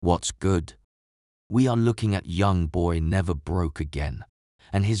What's good? We are looking at Youngboy Never Broke Again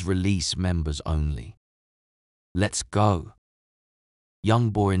and his release members only. Let's go.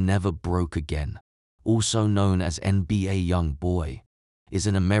 Youngboy Never Broke Again, also known as NBA Youngboy, is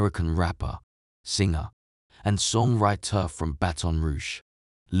an American rapper, singer, and songwriter from Baton Rouge,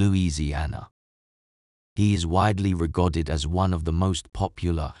 Louisiana. He is widely regarded as one of the most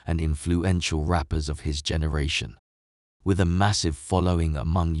popular and influential rappers of his generation, with a massive following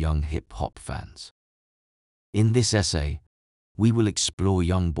among young hip-hop fans. In this essay, we will explore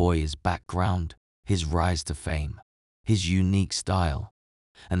Youngboy's background, his rise to fame, his unique style,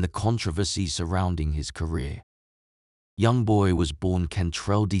 and the controversy surrounding his career. Youngboy was born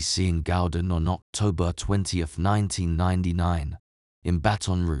Kentrell D.C. Gowden on October 20, 1999, in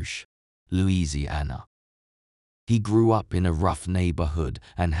Baton Rouge, Louisiana. He grew up in a rough neighborhood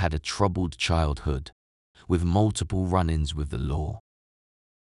and had a troubled childhood, with multiple run-ins with the law.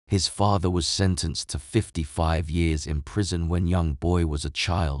 His father was sentenced to 55 years in prison when Youngboy was a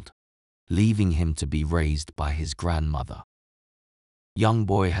child, leaving him to be raised by his grandmother.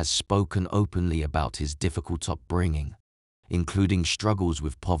 Youngboy has spoken openly about his difficult upbringing, including struggles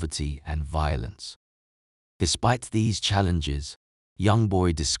with poverty and violence. Despite these challenges,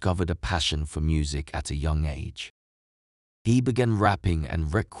 Youngboy discovered a passion for music at a young age. He began rapping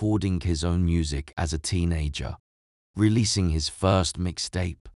and recording his own music as a teenager, releasing his first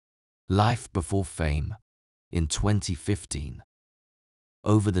mixtape, Life Before Fame, in 2015.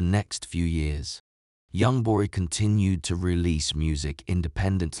 Over the next few years, Youngboy continued to release music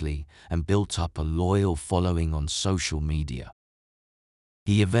independently and built up a loyal following on social media.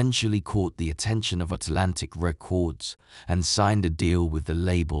 He eventually caught the attention of Atlantic Records and signed a deal with the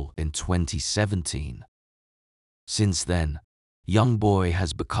label in 2017. Since then, Youngboy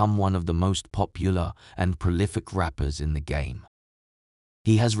has become one of the most popular and prolific rappers in the game.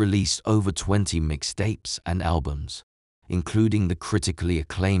 He has released over 20 mixtapes and albums, including the critically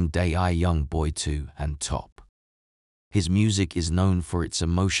acclaimed ZAYEL Youngboy 2 and Top. His music is known for its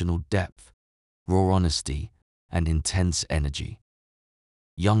emotional depth, raw honesty, and intense energy.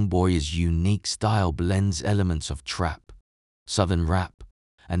 Youngboy's unique style blends elements of trap, southern rap,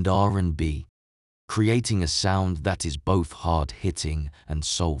 and R&B, creating a sound that is both hard-hitting and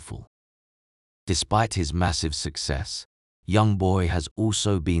soulful. Despite his massive success, Youngboy has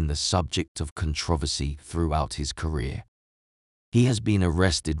also been the subject of controversy throughout his career. He has been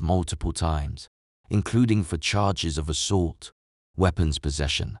arrested multiple times, including for charges of assault, weapons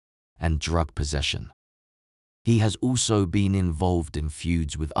possession, and drug possession. He has also been involved in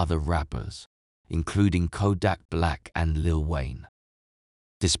feuds with other rappers, including Kodak Black and Lil Wayne.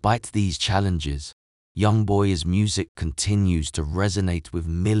 Despite these challenges, Youngboy's music continues to resonate with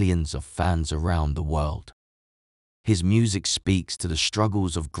millions of fans around the world. His music speaks to the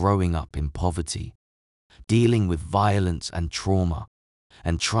struggles of growing up in poverty, dealing with violence and trauma,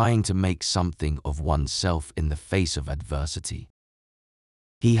 and trying to make something of oneself in the face of adversity.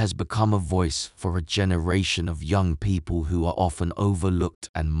 He has become a voice for a generation of young people who are often overlooked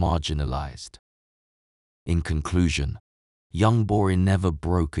and marginalized. In conclusion, Youngboy Never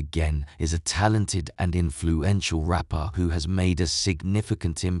Broke Again is a talented and influential rapper who has made a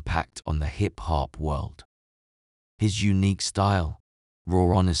significant impact on the hip-hop world. His unique style,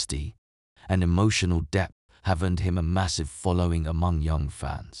 raw honesty, and emotional depth have earned him a massive following among young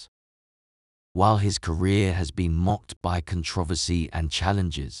fans. While his career has been mocked by controversy and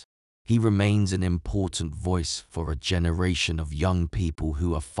challenges, he remains an important voice for a generation of young people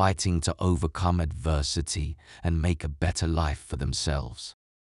who are fighting to overcome adversity and make a better life for themselves.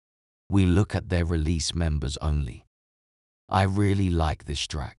 We look at their release members only. I really like this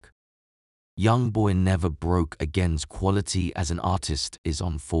track. Youngboy Never Broke Again's quality as an artist is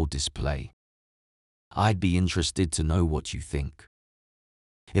on full display. I'd be interested to know what you think.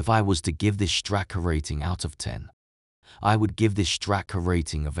 If I was to give this track a rating out of 10, I would give this track a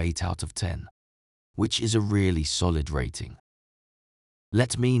rating of 8 out of 10, which is a really solid rating.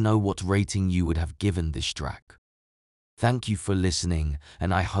 Let me know what rating you would have given this track. Thank you for listening,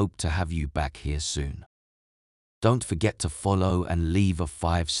 and I hope to have you back here soon. Don't forget to follow and leave a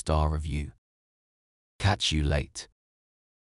 5-star review. Catch you late.